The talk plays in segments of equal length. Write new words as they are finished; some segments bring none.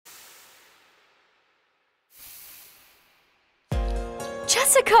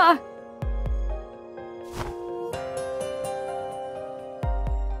Jessica!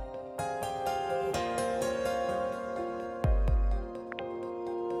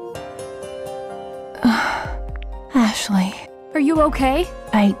 Ashley. Are you okay?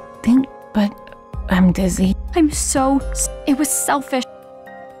 I think, but I'm dizzy. It was selfish.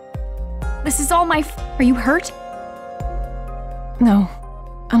 This is all my Are you hurt? No,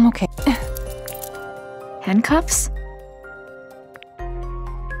 I'm okay. Handcuffs?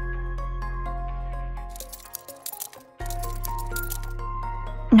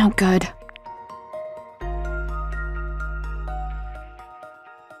 No good.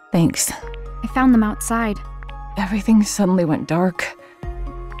 Thanks. I found them outside. Everything suddenly went dark.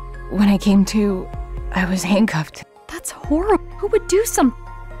 When I came to, I was handcuffed. That's horrible. Who would do something?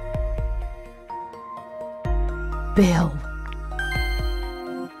 Bill.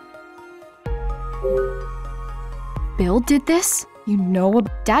 Bill did this? You know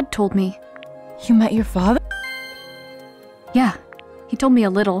Dad told me. You met your father? Yeah, he told me a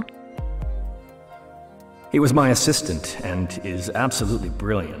little. He was my assistant and is absolutely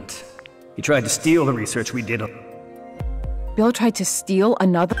brilliant. He tried to steal the research we did. Bill tried to steal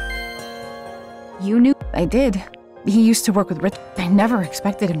another? You knew? I did. He used to work with Rich. I never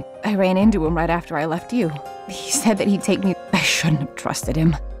expected him. I ran into him right after I left you. He said that he'd take me. I shouldn't have trusted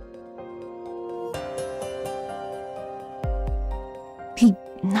him. He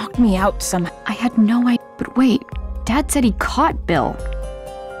knocked me out somehow. I had no idea. But wait, Dad said he caught Bill.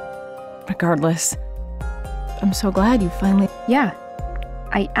 Regardless, I'm so glad you finally... Yeah.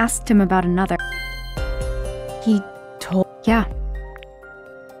 I asked him about another. He told... Yeah.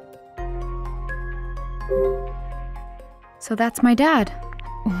 So that's my dad.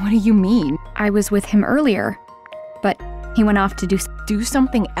 What do you mean? I was with him earlier, but he went off to Do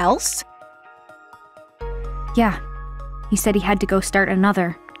something else? Yeah. He said he had to go start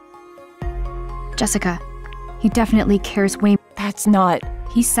another. Jessica, he definitely cares way. That's not...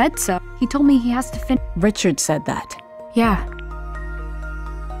 He said so. He told me he has to finish. Richard said that. Yeah.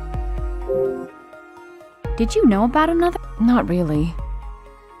 Did you know about another? Not really.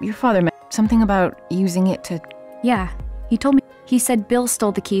 Your father meant something about using it to... Yeah, he told me. He said Bill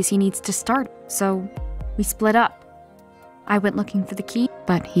stole the keys he needs to start, so we split up. I went looking for the key,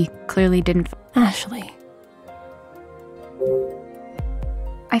 but he clearly didn't. Ashley.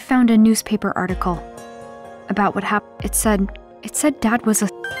 I found a newspaper article about what happened. It said Dad was a...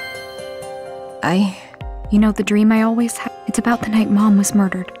 You know the dream I always had? It's about the night Mom was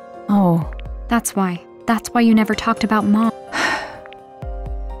murdered. Oh. That's why. That's why you never talked about Mom.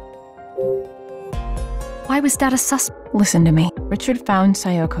 Why was Dad a suspect? Listen to me. Richard found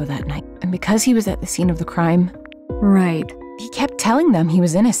Sayoko that night, and because he was at the scene of the crime... Right. He kept telling them he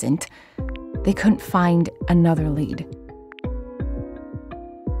was innocent. They couldn't find another lead.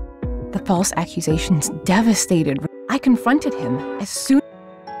 The false accusations devastated. I confronted him as soon...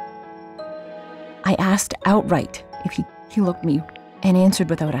 I asked outright if he looked me and answered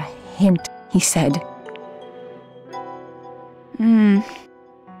without a hint. He said...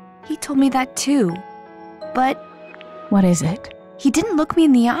 He told me that too. But... What is it? He didn't look me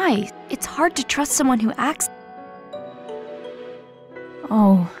in the eye. It's hard to trust someone who acts...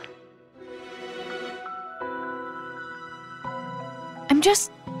 Oh. I'm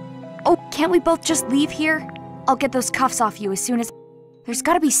just... Oh, can't we both just leave here? I'll get those cuffs off you as soon as... There's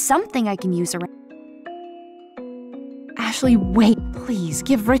gotta be something I can use around... Ashley, wait. Please,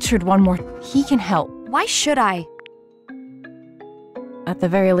 give Richard one more... He can help. Why should I? At the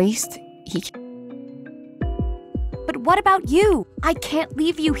very least, he can... But what about you? I can't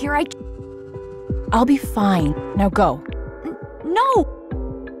leave you here. I'll be fine. Now go. No!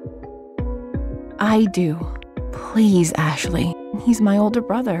 I do. Please, Ashley. He's my older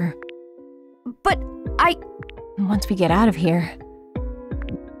brother. But I... Once we get out of here...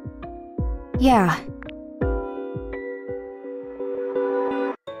 Yeah.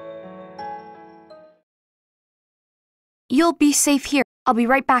 You'll be safe here. I'll be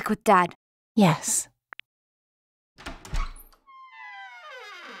right back with Dad. Yes.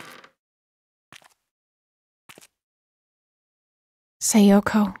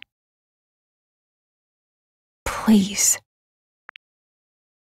 Sayoko. Please.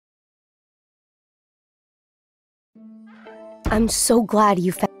 I'm so glad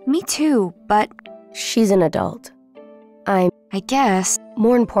you found... Me too, but... She's an adult. I guess...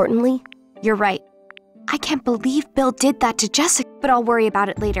 More importantly... You're right. I can't believe Bill did that to Jessica, but I'll worry about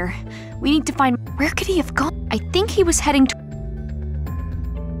it later. We need to find... Where could he have gone? I think he was heading to...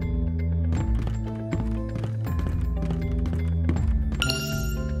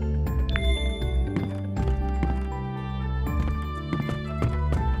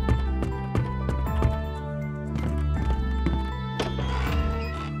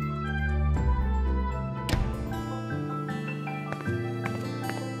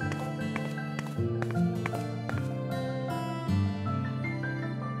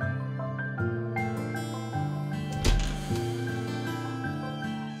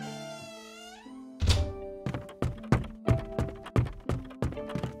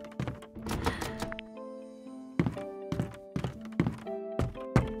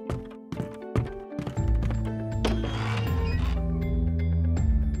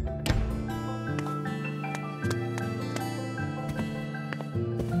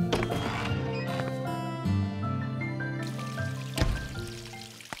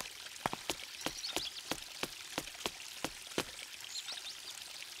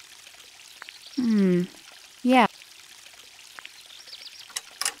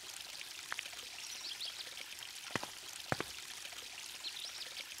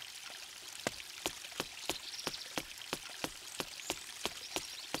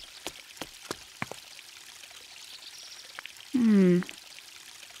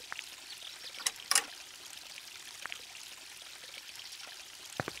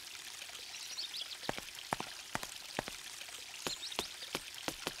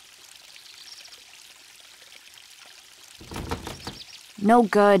 No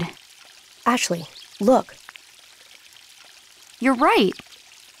good. Ashley, look. You're right.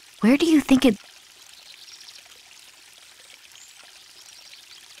 Where do you think it...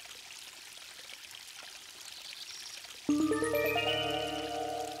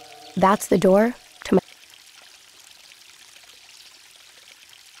 That's the door to my...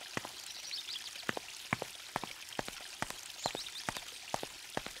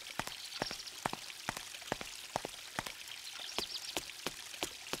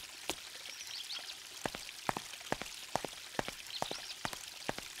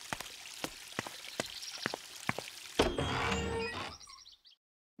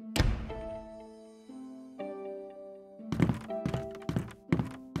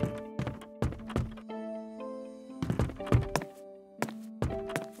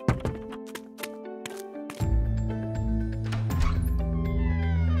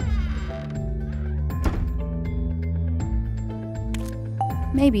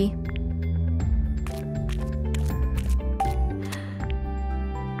 Maybe.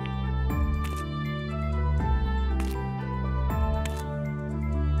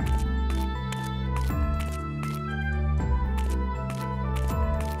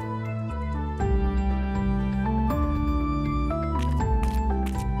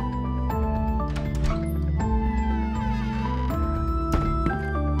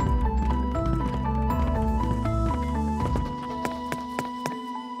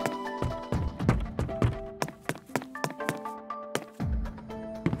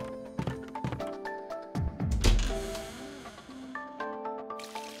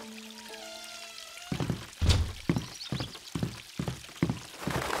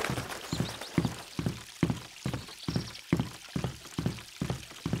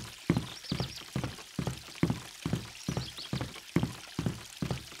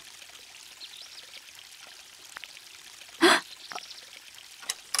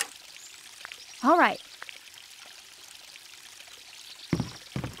 All right.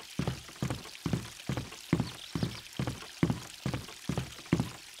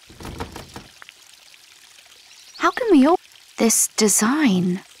 How can we open this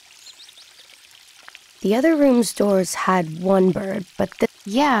design? The other room's doors had one bird, but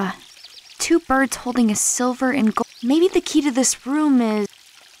Yeah. 2 birds holding a silver and gold. Maybe the key to this room is...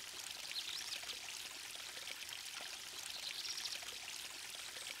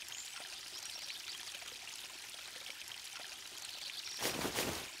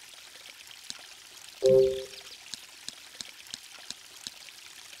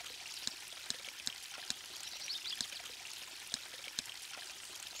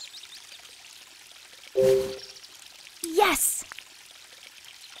 Yes!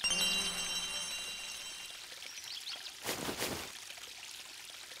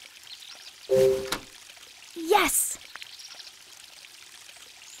 Yes!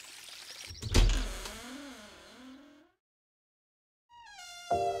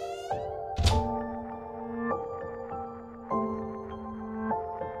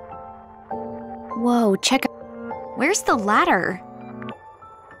 Whoa, check out. Where's the ladder?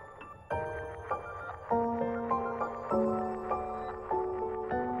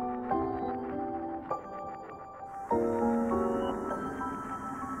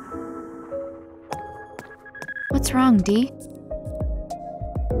 What's wrong, Dee?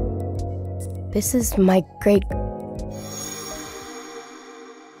 this is my great...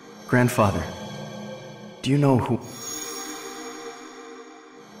 Grandfather, do you know who...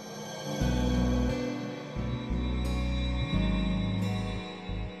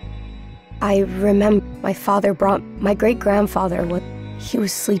 I remember my father brought my great-grandfather. He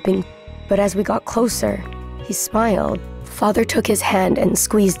was sleeping, but as we got closer, he smiled. Father took his hand and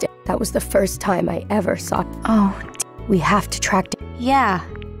squeezed it. That was the first time I ever saw it. Oh, We have to track it. yeah.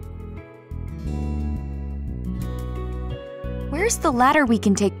 Where's the ladder we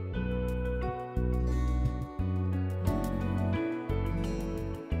can take?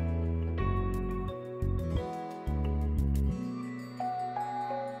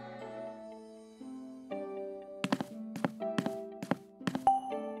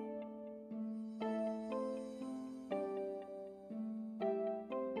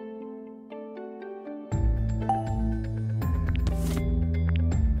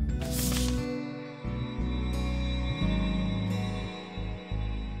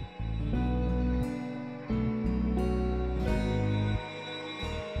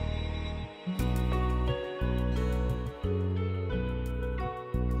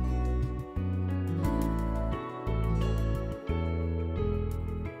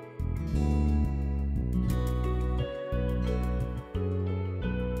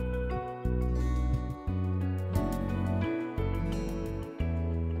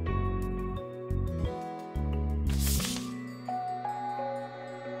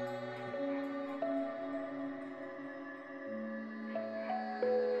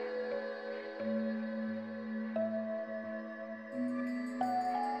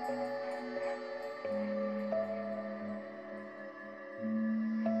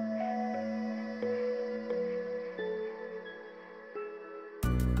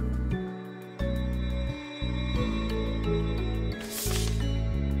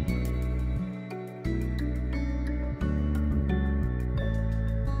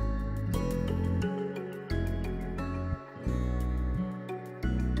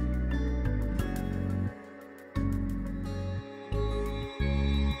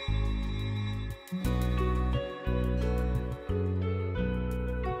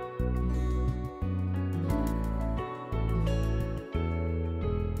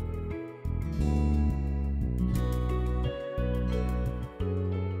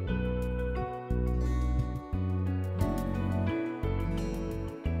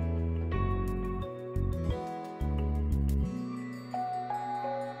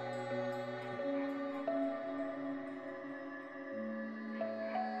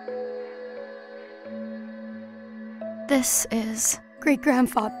 This is...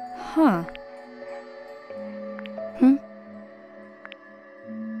 Great-grandfather. Huh.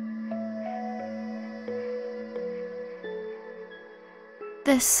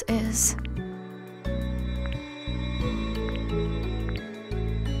 This is...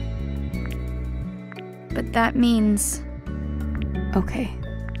 But that means... Okay.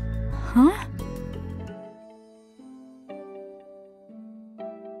 Huh?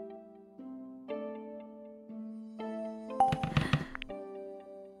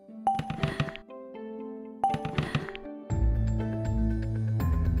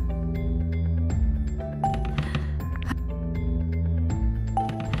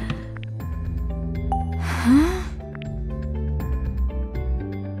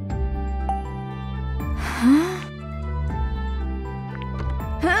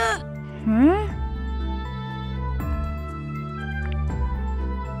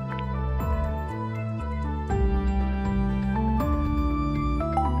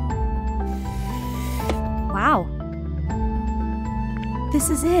 Wow. This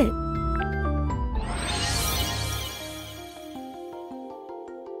is it.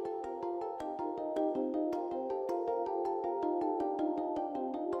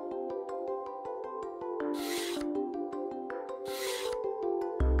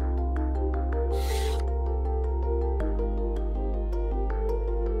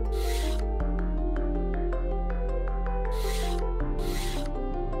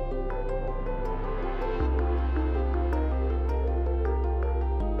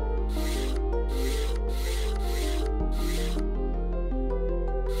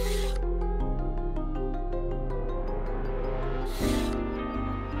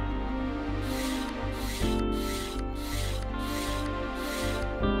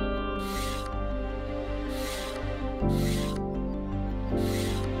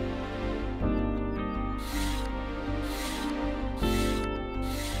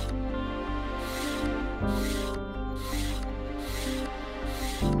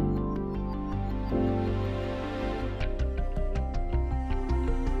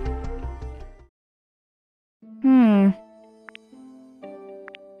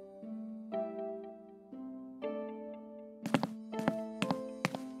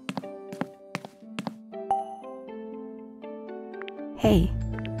 Hey.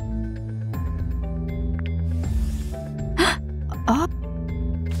 Oh.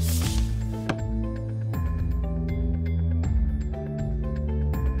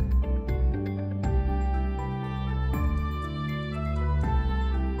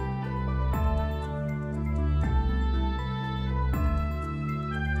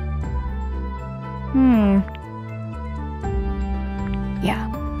 Yeah.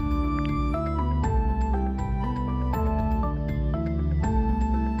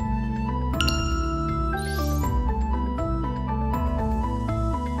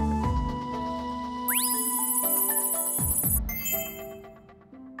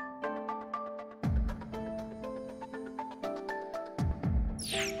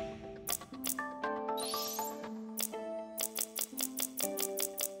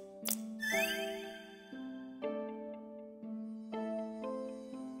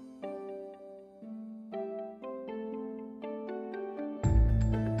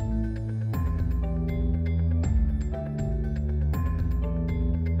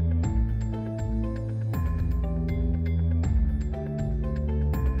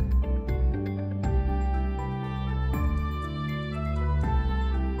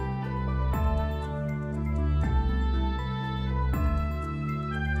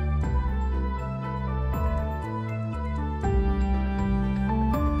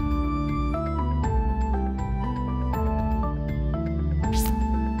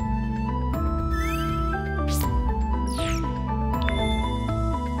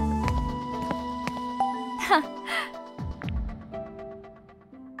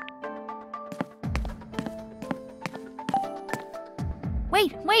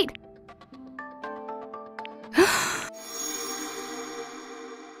 Wait, wait!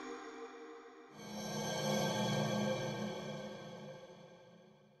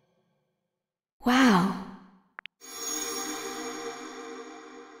 Wow.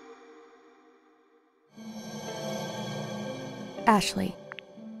 Ashley.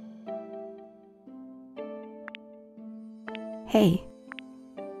 Hey.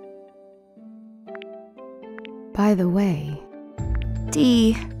 By the way,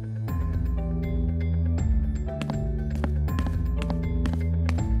 D.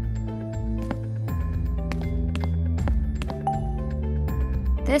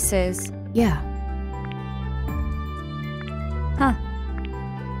 This is... yeah. Huh.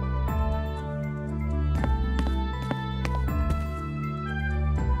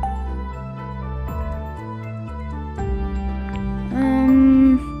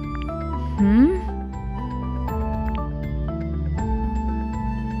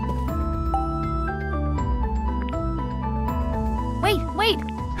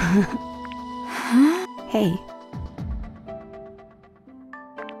 Hey.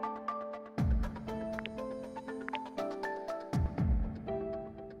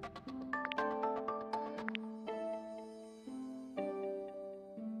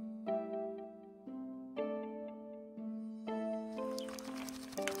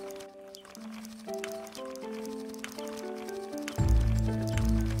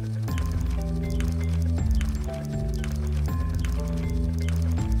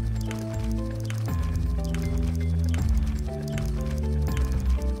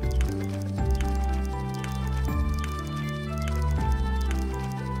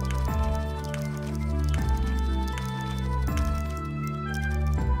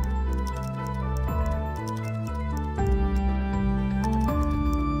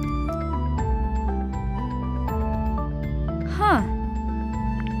 Huh.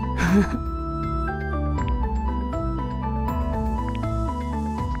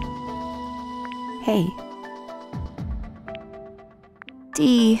 Hey.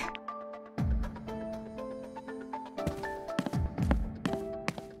 D.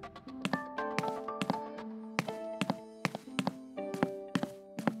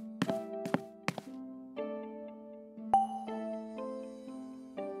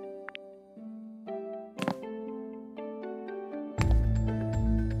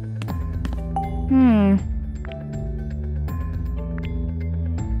 Hmm.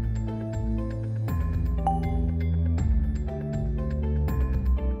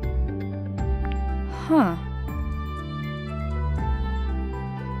 Huh.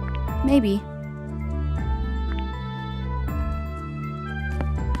 Maybe.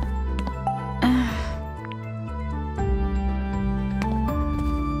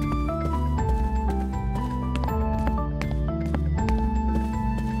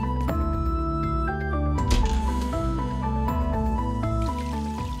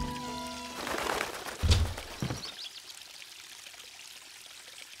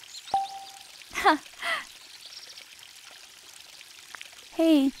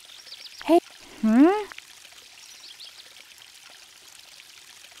 Hey. Hey. Hmm?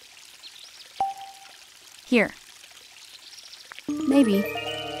 Here. Maybe.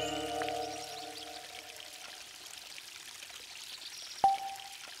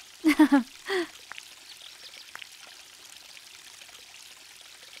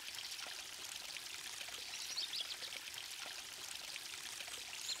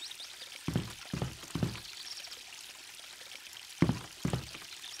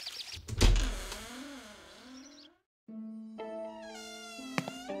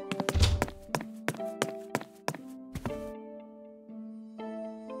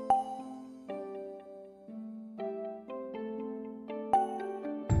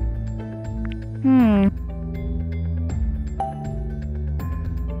 Hmm.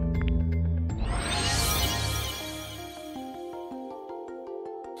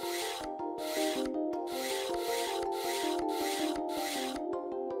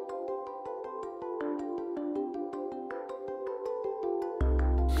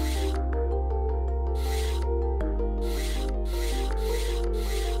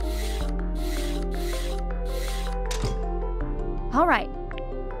 All right.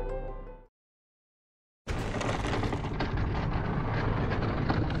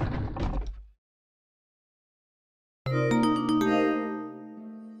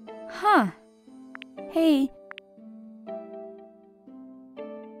 Huh. Hey.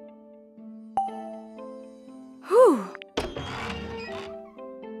 Whew.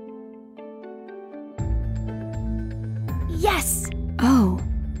 Yes! Oh.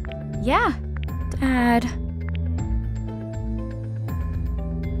 Yeah. Dad.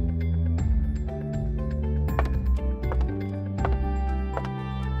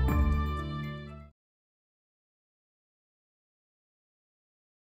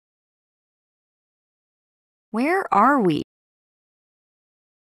 Where are we?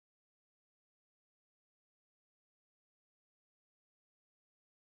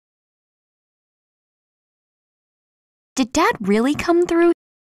 Did Dad really come through?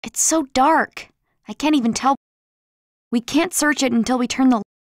 It's so dark. I can't even tell. We can't search it until we turn the...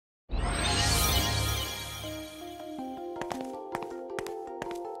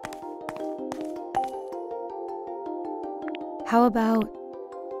 How about...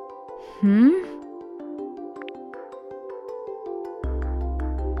 Hmm?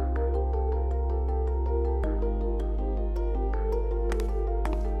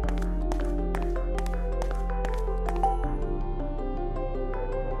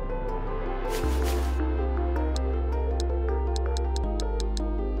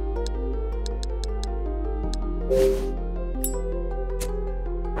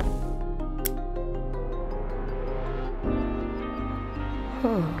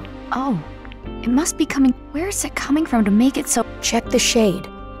 must be coming. Where is it coming from to make it so? Check the shade.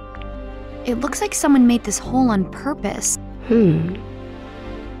 It looks like someone made this hole on purpose.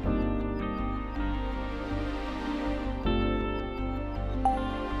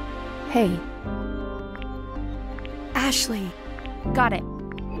 Hey. Ashley. Got it.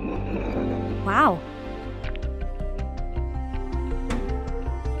 Wow.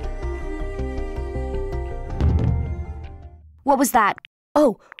 What was that?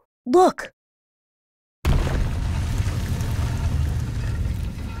 Oh, look!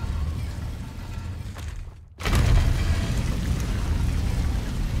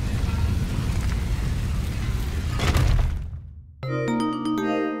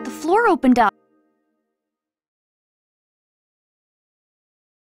 The floor opened up.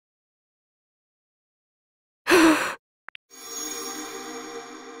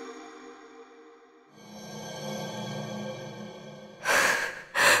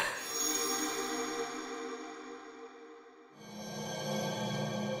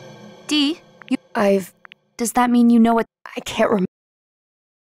 Dee, Does that mean you know what? I can't remember.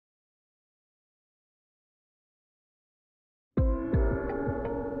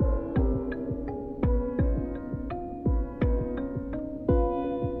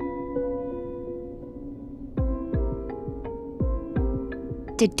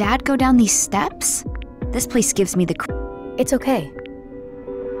 Did Dad go down these steps? This place gives me the It's okay.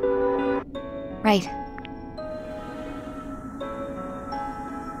 Right.